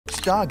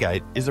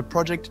Stargate is a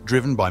project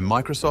driven by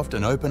Microsoft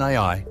and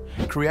OpenAI,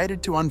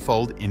 created to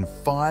unfold in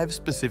 5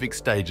 specific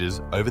stages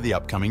over the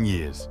upcoming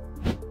years.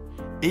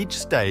 Each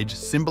stage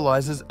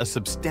symbolizes a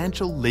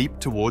substantial leap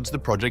towards the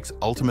project's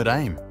ultimate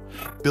aim,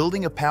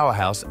 building a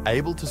powerhouse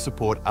able to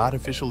support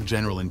artificial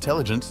general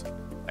intelligence,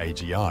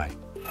 AGI,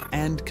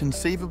 and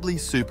conceivably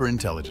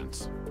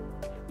superintelligence.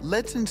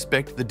 Let's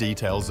inspect the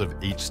details of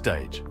each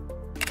stage.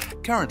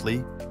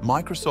 Currently,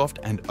 Microsoft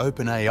and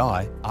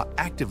OpenAI are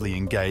actively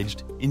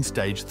engaged in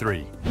Stage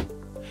 3.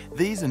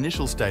 These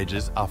initial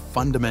stages are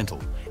fundamental,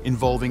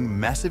 involving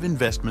massive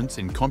investments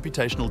in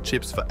computational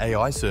chips for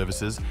AI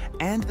services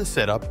and the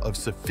setup of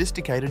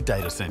sophisticated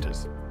data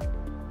centers.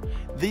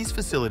 These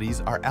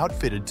facilities are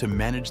outfitted to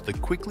manage the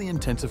quickly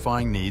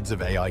intensifying needs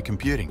of AI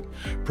computing,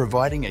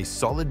 providing a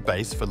solid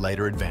base for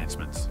later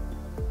advancements.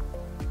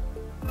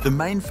 The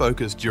main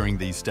focus during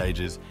these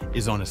stages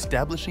is on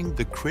establishing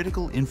the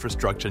critical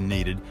infrastructure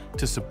needed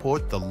to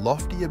support the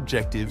lofty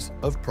objectives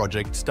of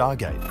Project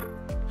Stargate.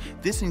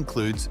 This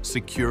includes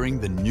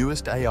securing the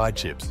newest AI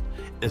chips,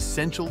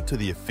 essential to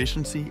the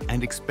efficiency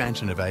and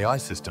expansion of AI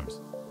systems.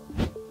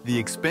 The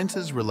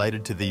expenses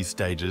related to these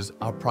stages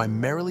are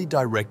primarily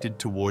directed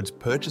towards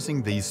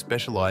purchasing these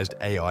specialized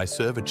AI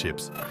server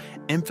chips,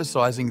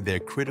 emphasizing their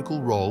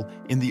critical role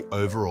in the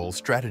overall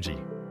strategy.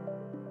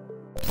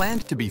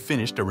 Planned to be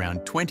finished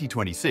around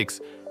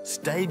 2026,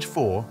 Stage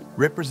 4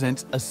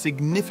 represents a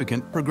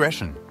significant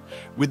progression,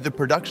 with the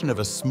production of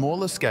a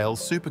smaller-scale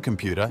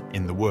supercomputer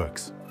in the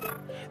works.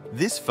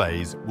 This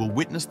phase will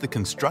witness the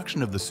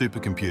construction of the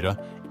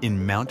supercomputer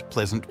in Mount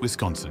Pleasant,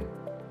 Wisconsin.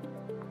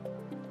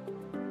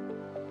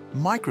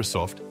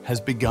 Microsoft has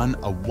begun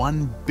a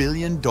 $1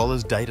 billion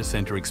data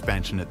center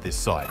expansion at this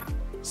site,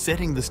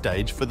 setting the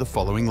stage for the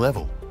following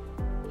level.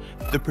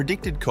 The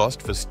predicted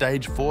cost for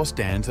Stage 4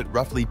 stands at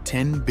roughly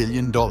 $10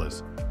 billion,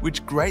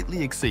 which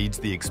greatly exceeds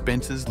the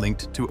expenses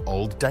linked to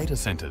old data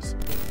centers.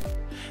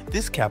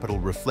 This capital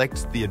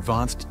reflects the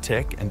advanced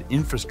tech and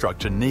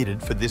infrastructure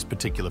needed for this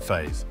particular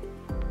phase.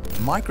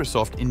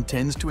 Microsoft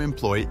intends to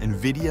employ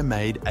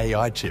NVIDIA-made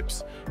AI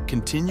chips,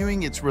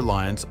 continuing its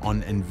reliance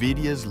on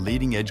NVIDIA's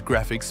leading-edge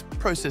graphics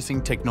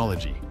processing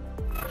technology.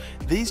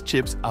 These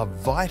chips are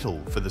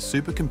vital for the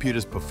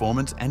supercomputer's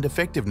performance and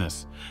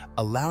effectiveness,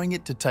 allowing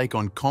it to take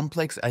on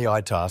complex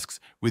AI tasks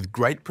with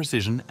great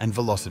precision and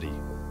velocity.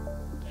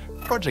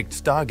 Project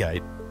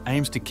Stargate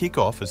aims to kick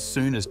off as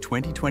soon as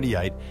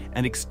 2028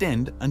 and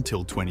extend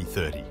until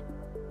 2030.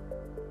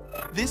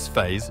 This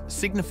phase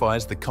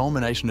signifies the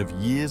culmination of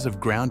years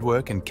of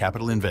groundwork and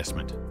capital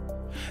investment.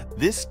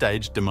 This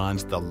stage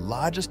demands the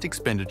largest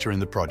expenditure in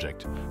the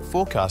project,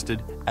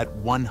 forecasted at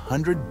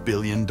 $100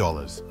 billion.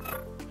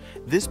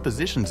 This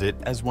positions it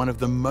as one of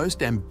the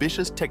most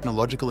ambitious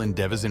technological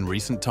endeavors in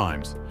recent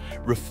times,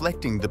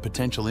 reflecting the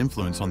potential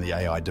influence on the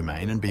AI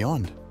domain and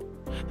beyond.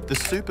 The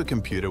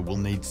supercomputer will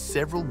need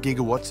several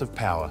gigawatts of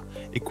power,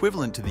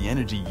 equivalent to the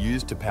energy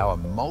used to power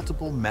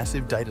multiple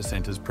massive data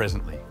centers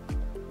presently.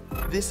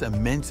 This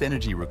immense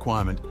energy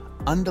requirement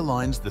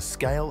underlines the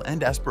scale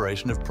and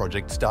aspiration of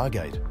Project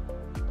Stargate.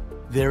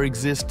 There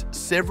exist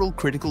several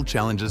critical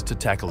challenges to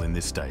tackle in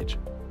this stage.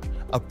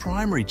 A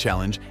primary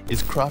challenge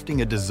is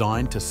crafting a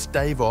design to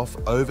stave off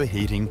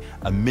overheating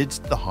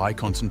amidst the high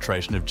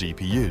concentration of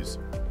GPUs.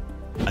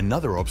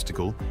 Another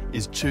obstacle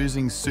is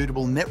choosing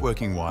suitable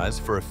networking wires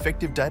for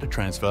effective data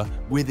transfer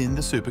within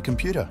the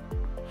supercomputer.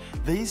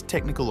 These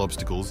technical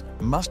obstacles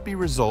must be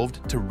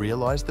resolved to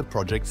realize the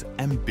project's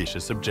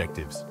ambitious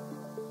objectives.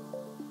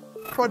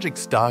 Project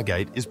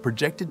Stargate is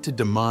projected to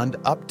demand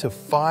up to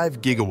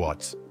 5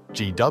 gigawatts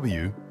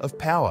GW of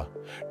power,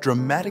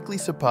 dramatically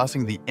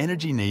surpassing the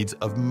energy needs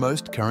of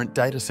most current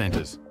data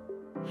centers.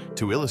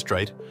 To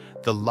illustrate,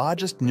 the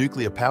largest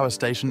nuclear power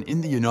station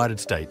in the United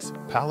States,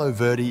 Palo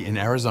Verde in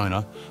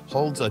Arizona,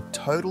 holds a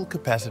total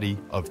capacity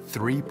of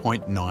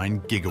 3.9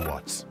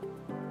 gigawatts.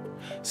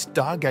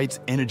 Stargate's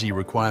energy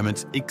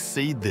requirements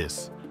exceed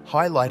this,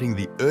 highlighting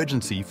the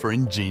urgency for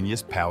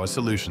ingenious power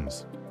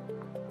solutions.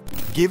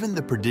 Given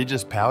the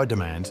prodigious power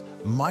demands,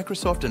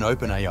 Microsoft and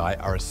OpenAI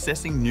are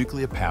assessing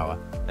nuclear power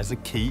as a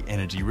key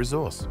energy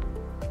resource.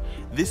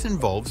 This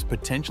involves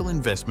potential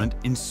investment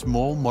in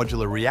small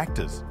modular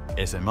reactors,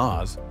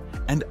 SMRs,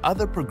 and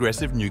other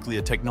progressive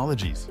nuclear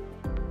technologies.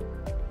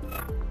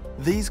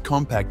 These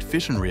compact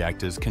fission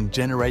reactors can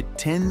generate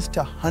tens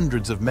to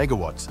hundreds of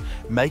megawatts,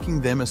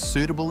 making them a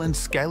suitable and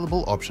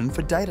scalable option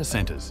for data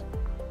centers.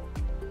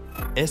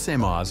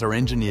 SMRs are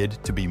engineered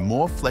to be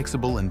more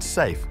flexible and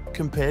safe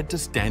compared to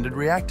standard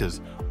reactors,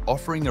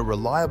 offering a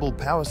reliable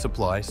power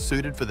supply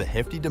suited for the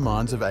hefty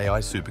demands of AI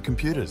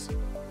supercomputers.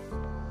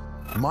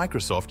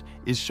 Microsoft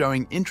is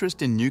showing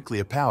interest in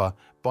nuclear power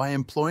by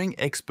employing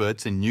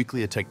experts in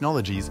nuclear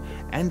technologies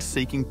and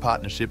seeking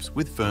partnerships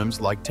with firms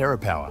like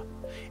TerraPower,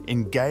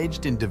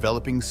 engaged in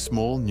developing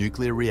small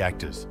nuclear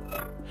reactors.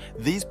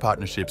 These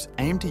partnerships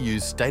aim to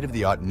use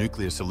state-of-the-art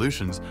nuclear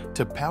solutions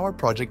to power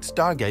Project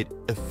Stargate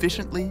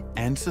efficiently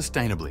and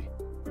sustainably.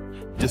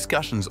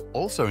 Discussions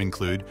also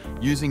include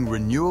using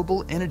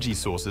renewable energy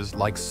sources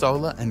like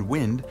solar and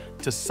wind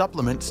to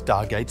supplement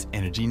Stargate's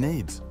energy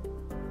needs.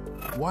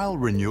 While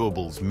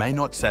renewables may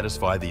not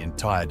satisfy the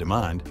entire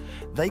demand,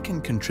 they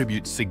can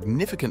contribute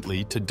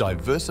significantly to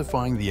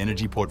diversifying the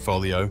energy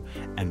portfolio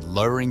and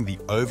lowering the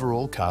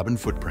overall carbon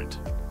footprint.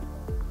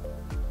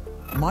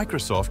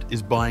 Microsoft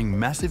is buying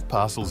massive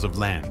parcels of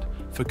land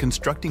for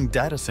constructing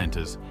data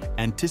centers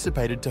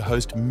anticipated to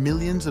host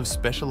millions of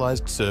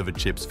specialized server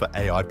chips for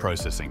AI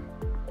processing.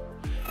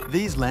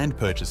 These land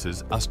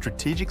purchases are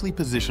strategically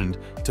positioned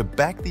to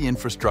back the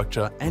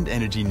infrastructure and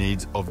energy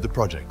needs of the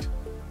project.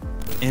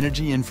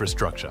 Energy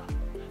infrastructure.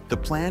 The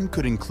plan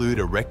could include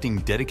erecting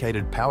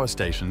dedicated power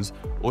stations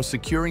or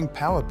securing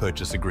power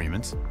purchase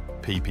agreements,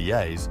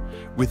 PPAs,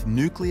 with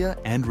nuclear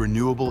and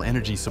renewable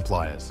energy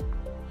suppliers.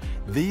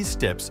 These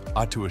steps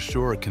are to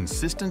assure a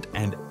consistent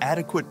and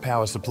adequate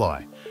power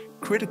supply,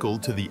 critical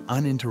to the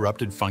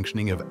uninterrupted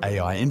functioning of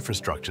AI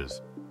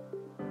infrastructures.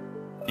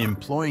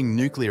 Employing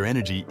nuclear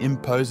energy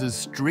imposes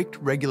strict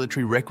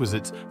regulatory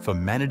requisites for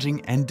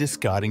managing and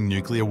discarding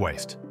nuclear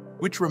waste,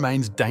 which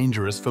remains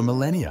dangerous for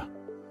millennia.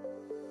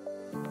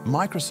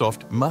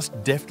 Microsoft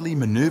must deftly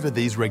maneuver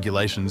these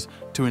regulations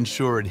to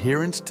ensure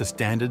adherence to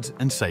standards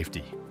and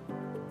safety.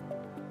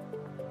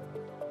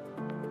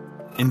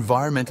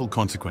 Environmental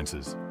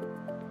consequences.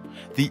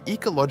 The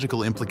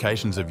ecological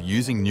implications of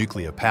using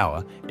nuclear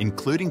power,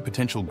 including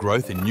potential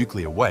growth in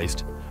nuclear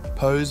waste,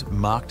 pose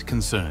marked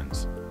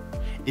concerns.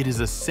 It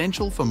is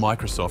essential for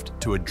Microsoft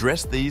to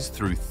address these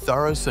through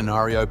thorough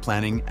scenario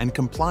planning and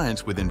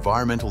compliance with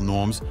environmental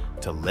norms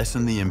to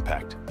lessen the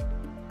impact.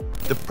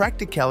 The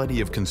practicality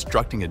of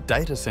constructing a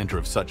data center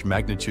of such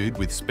magnitude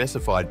with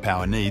specified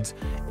power needs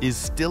is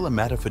still a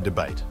matter for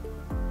debate.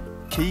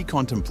 Key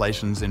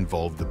contemplations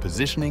involve the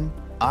positioning,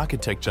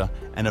 architecture,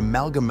 and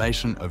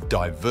amalgamation of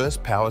diverse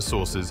power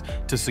sources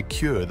to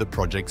secure the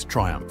project's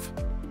triumph.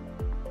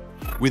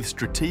 With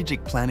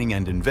strategic planning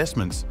and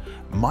investments,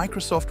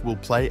 Microsoft will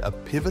play a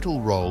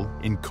pivotal role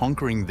in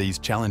conquering these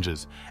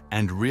challenges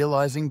and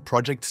realizing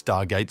Project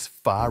Stargate's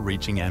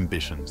far-reaching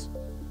ambitions.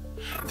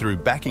 Through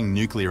backing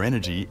nuclear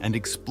energy and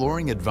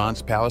exploring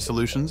advanced power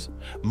solutions,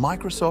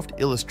 Microsoft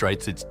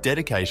illustrates its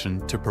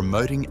dedication to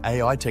promoting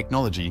AI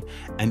technology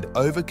and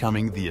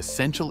overcoming the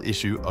essential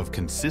issue of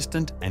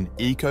consistent and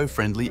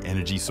eco-friendly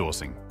energy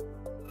sourcing.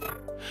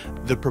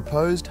 The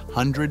proposed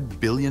 $100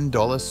 billion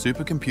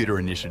supercomputer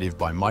initiative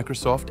by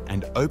Microsoft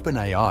and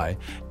OpenAI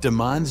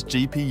demands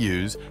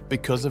GPUs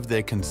because of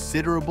their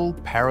considerable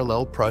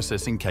parallel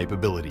processing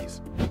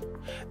capabilities.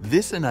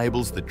 This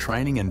enables the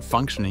training and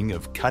functioning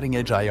of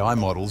cutting-edge AI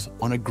models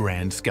on a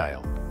grand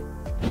scale.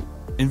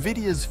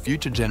 NVIDIA's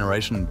future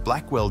generation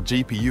Blackwell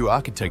GPU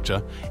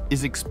architecture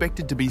is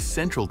expected to be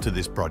central to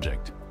this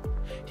project.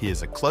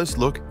 Here's a close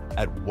look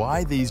at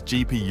why these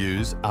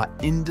GPUs are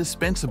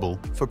indispensable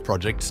for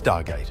Project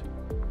Stargate.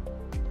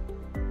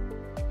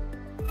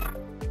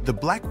 The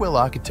Blackwell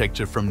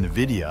architecture from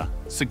NVIDIA,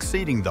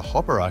 succeeding the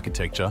Hopper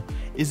architecture,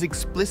 is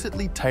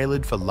explicitly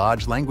tailored for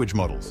large language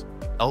models,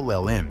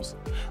 LLMs,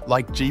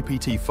 like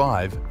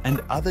GPT-5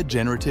 and other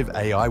generative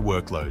AI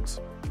workloads.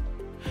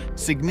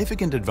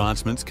 Significant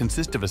advancements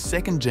consist of a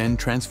second-gen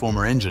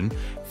transformer engine,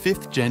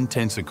 fifth-gen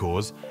tensor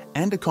cores,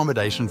 and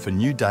accommodation for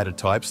new data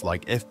types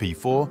like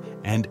FP4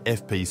 and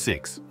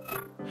FP6.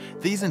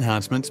 These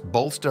enhancements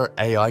bolster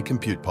AI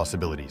compute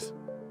possibilities.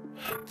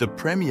 The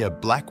premier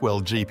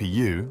Blackwell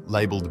GPU,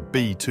 labeled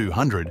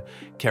B200,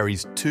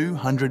 carries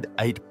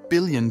 208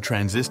 billion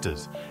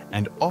transistors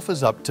and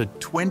offers up to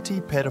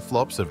 20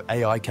 petaflops of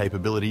AI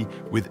capability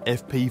with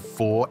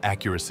FP4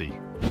 accuracy.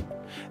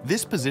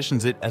 This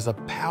positions it as a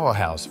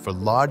powerhouse for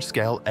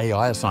large-scale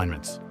AI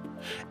assignments.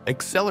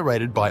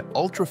 Accelerated by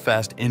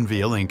ultra-fast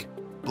NVLink,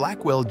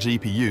 Blackwell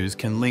GPUs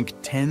can link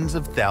tens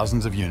of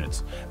thousands of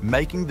units,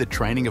 making the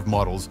training of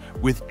models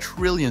with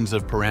trillions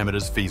of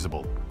parameters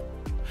feasible.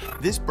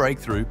 This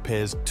breakthrough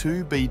pairs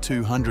two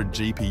B200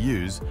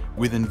 GPUs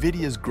with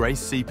NVIDIA's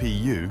Grace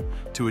CPU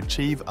to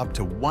achieve up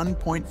to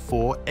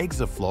 1.4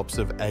 exaflops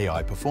of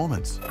AI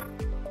performance.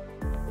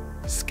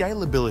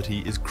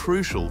 Scalability is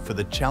crucial for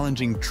the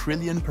challenging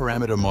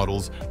trillion-parameter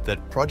models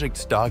that Project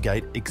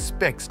Stargate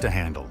expects to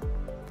handle.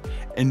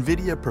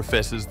 NVIDIA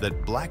professes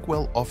that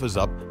Blackwell offers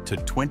up to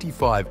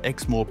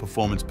 25x more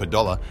performance per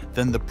dollar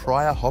than the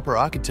prior Hopper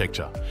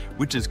architecture,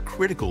 which is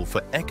critical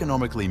for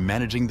economically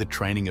managing the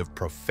training of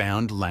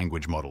profound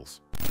language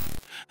models.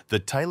 The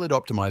tailored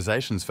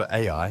optimizations for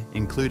AI,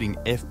 including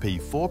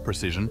FP4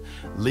 precision,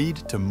 lead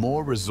to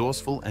more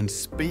resourceful and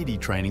speedy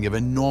training of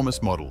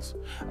enormous models,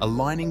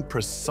 aligning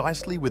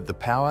precisely with the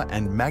power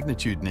and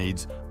magnitude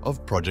needs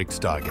of Project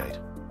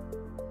Stargate.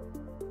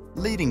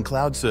 Leading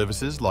cloud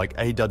services like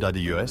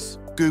AWS,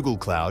 Google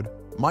Cloud,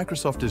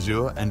 Microsoft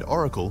Azure, and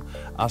Oracle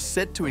are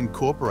set to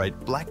incorporate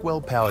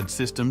Blackwell-powered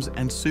systems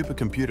and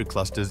supercomputer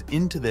clusters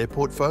into their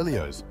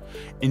portfolios,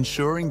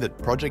 ensuring that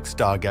Project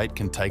Stargate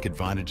can take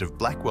advantage of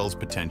Blackwell's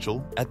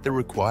potential at the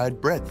required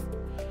breadth.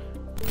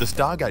 The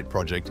Stargate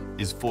project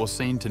is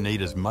foreseen to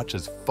need as much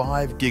as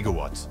 5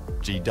 gigawatts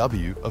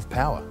 (GW) of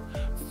power,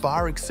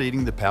 far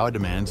exceeding the power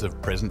demands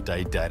of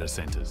present-day data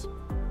centers.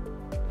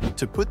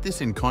 To put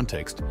this in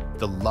context,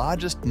 the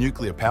largest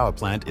nuclear power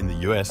plant in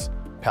the US,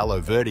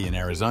 Palo Verde in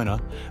Arizona,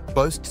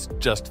 boasts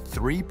just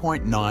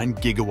 3.9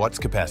 gigawatts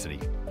capacity.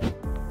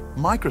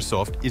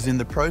 Microsoft is in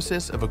the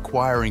process of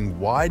acquiring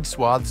wide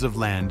swaths of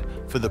land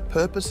for the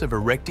purpose of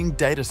erecting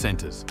data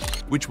centers,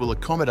 which will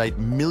accommodate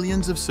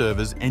millions of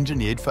servers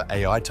engineered for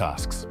AI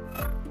tasks.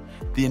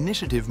 The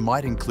initiative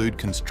might include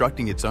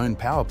constructing its own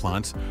power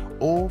plants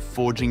or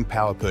forging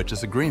power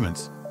purchase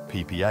agreements,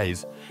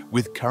 PPAs,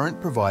 with current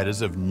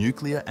providers of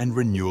nuclear and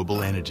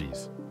renewable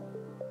energies.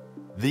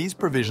 These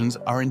provisions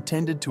are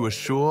intended to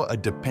assure a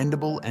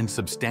dependable and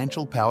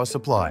substantial power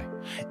supply,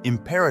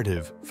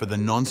 imperative for the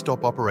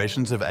non-stop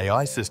operations of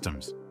AI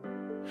systems.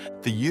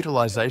 The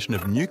utilization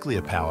of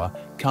nuclear power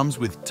comes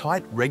with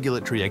tight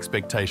regulatory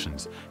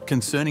expectations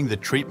concerning the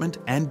treatment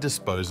and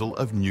disposal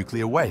of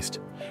nuclear waste,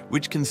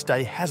 which can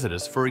stay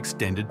hazardous for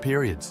extended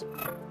periods.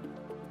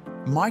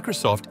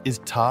 Microsoft is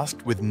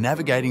tasked with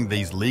navigating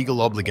these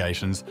legal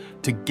obligations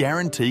to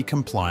guarantee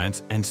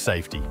compliance and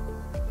safety.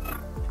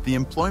 The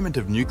employment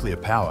of nuclear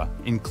power,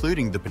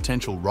 including the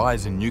potential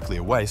rise in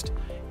nuclear waste,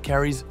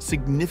 carries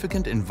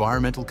significant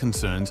environmental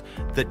concerns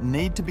that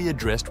need to be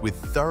addressed with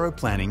thorough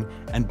planning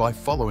and by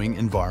following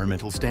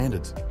environmental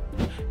standards.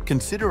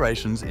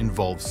 Considerations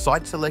involve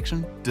site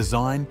selection,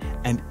 design,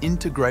 and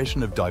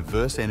integration of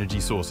diverse energy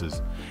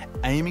sources,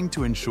 aiming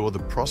to ensure the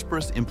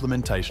prosperous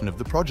implementation of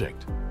the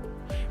project.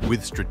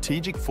 With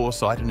strategic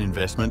foresight and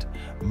investment,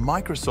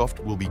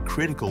 Microsoft will be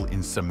critical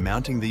in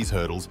surmounting these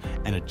hurdles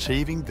and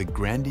achieving the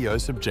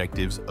grandiose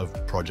objectives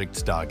of Project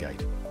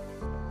Stargate.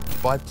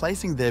 By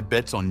placing their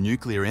bets on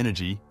nuclear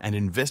energy and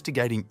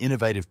investigating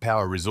innovative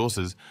power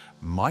resources,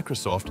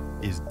 Microsoft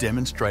is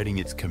demonstrating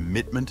its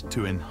commitment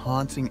to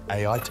enhancing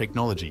AI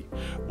technology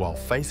while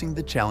facing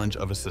the challenge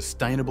of a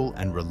sustainable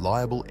and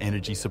reliable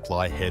energy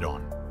supply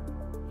head-on.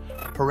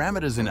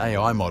 Parameters in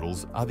AI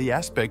models are the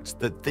aspects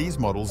that these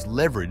models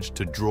leverage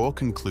to draw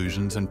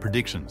conclusions and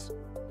predictions.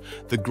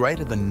 The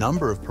greater the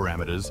number of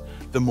parameters,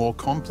 the more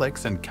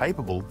complex and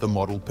capable the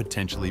model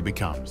potentially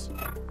becomes.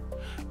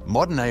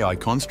 Modern AI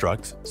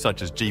constructs,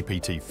 such as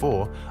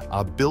GPT-4,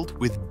 are built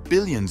with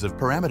billions of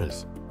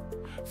parameters.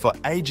 For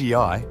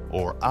AGI,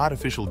 or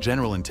Artificial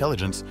General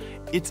Intelligence,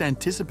 it's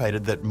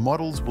anticipated that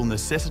models will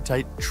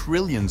necessitate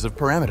trillions of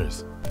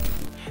parameters.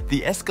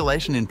 The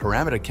escalation in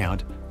parameter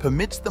count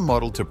permits the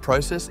model to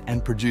process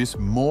and produce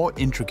more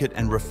intricate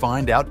and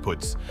refined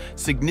outputs,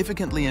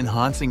 significantly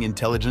enhancing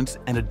intelligence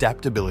and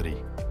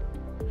adaptability.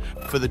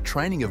 For the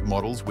training of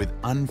models with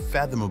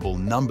unfathomable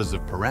numbers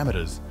of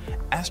parameters,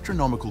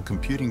 astronomical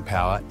computing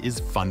power is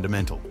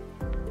fundamental.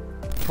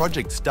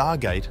 Project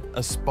Stargate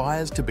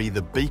aspires to be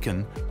the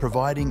beacon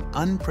providing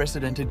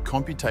unprecedented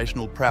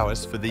computational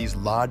prowess for these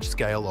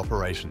large-scale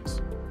operations.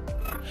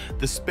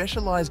 The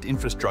specialized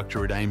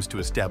infrastructure it aims to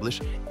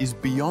establish is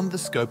beyond the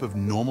scope of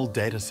normal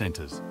data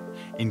centers,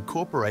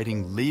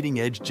 incorporating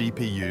leading-edge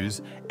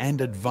GPUs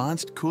and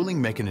advanced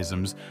cooling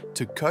mechanisms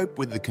to cope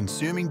with the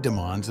consuming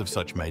demands of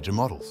such major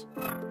models.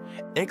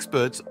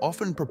 Experts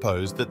often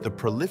propose that the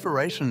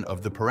proliferation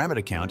of the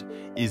parameter count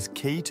is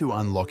key to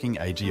unlocking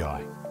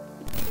AGI.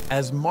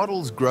 As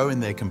models grow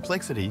in their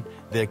complexity,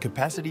 their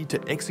capacity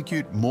to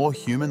execute more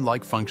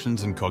human-like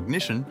functions and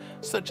cognition,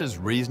 such as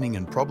reasoning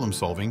and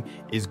problem-solving,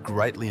 is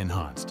greatly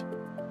enhanced.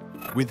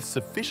 With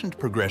sufficient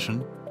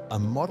progression, a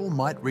model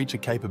might reach a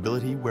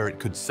capability where it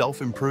could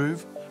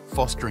self-improve,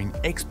 fostering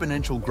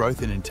exponential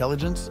growth in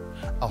intelligence,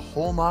 a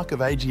hallmark of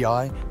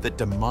AGI that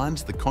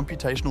demands the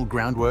computational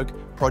groundwork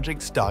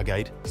Project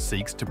Stargate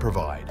seeks to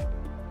provide.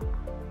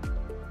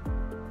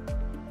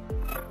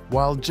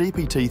 While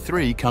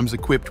GPT-3 comes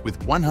equipped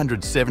with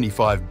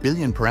 175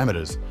 billion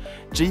parameters,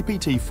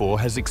 GPT-4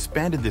 has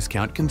expanded this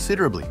count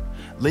considerably,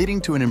 leading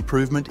to an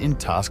improvement in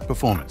task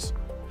performance.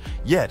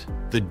 Yet,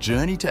 the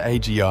journey to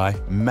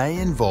AGI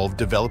may involve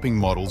developing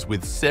models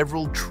with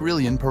several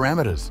trillion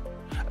parameters,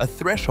 a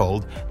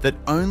threshold that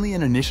only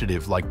an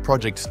initiative like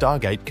Project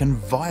Stargate can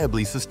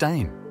viably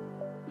sustain.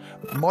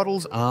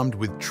 Models armed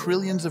with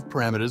trillions of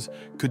parameters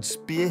could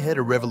spearhead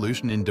a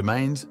revolution in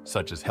domains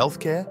such as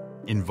healthcare,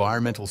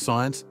 environmental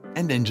science,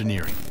 and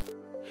engineering.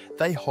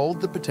 They hold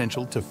the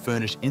potential to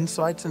furnish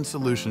insights and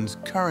solutions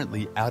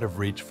currently out of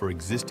reach for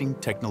existing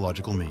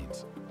technological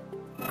means.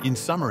 In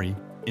summary,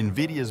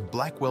 NVIDIA's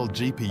Blackwell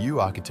GPU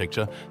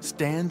architecture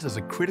stands as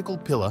a critical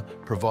pillar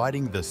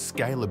providing the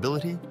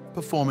scalability,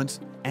 performance,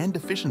 and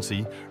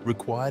efficiency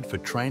required for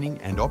training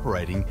and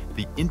operating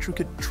the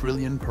intricate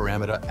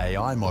trillion-parameter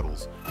AI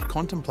models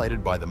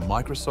contemplated by the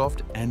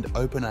Microsoft and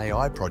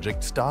OpenAI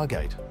Project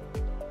Stargate.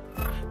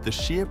 The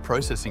sheer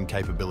processing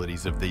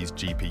capabilities of these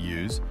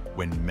GPUs,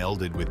 when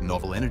melded with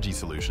novel energy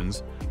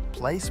solutions,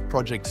 place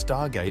Project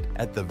Stargate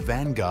at the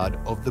vanguard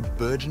of the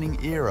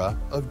burgeoning era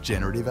of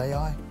generative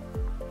AI.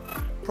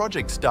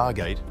 Project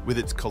Stargate, with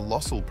its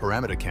colossal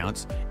parameter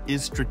counts,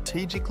 is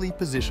strategically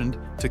positioned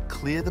to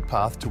clear the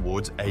path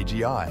towards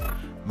AGI,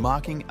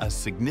 marking a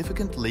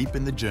significant leap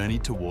in the journey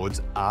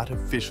towards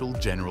artificial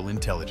general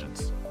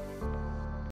intelligence.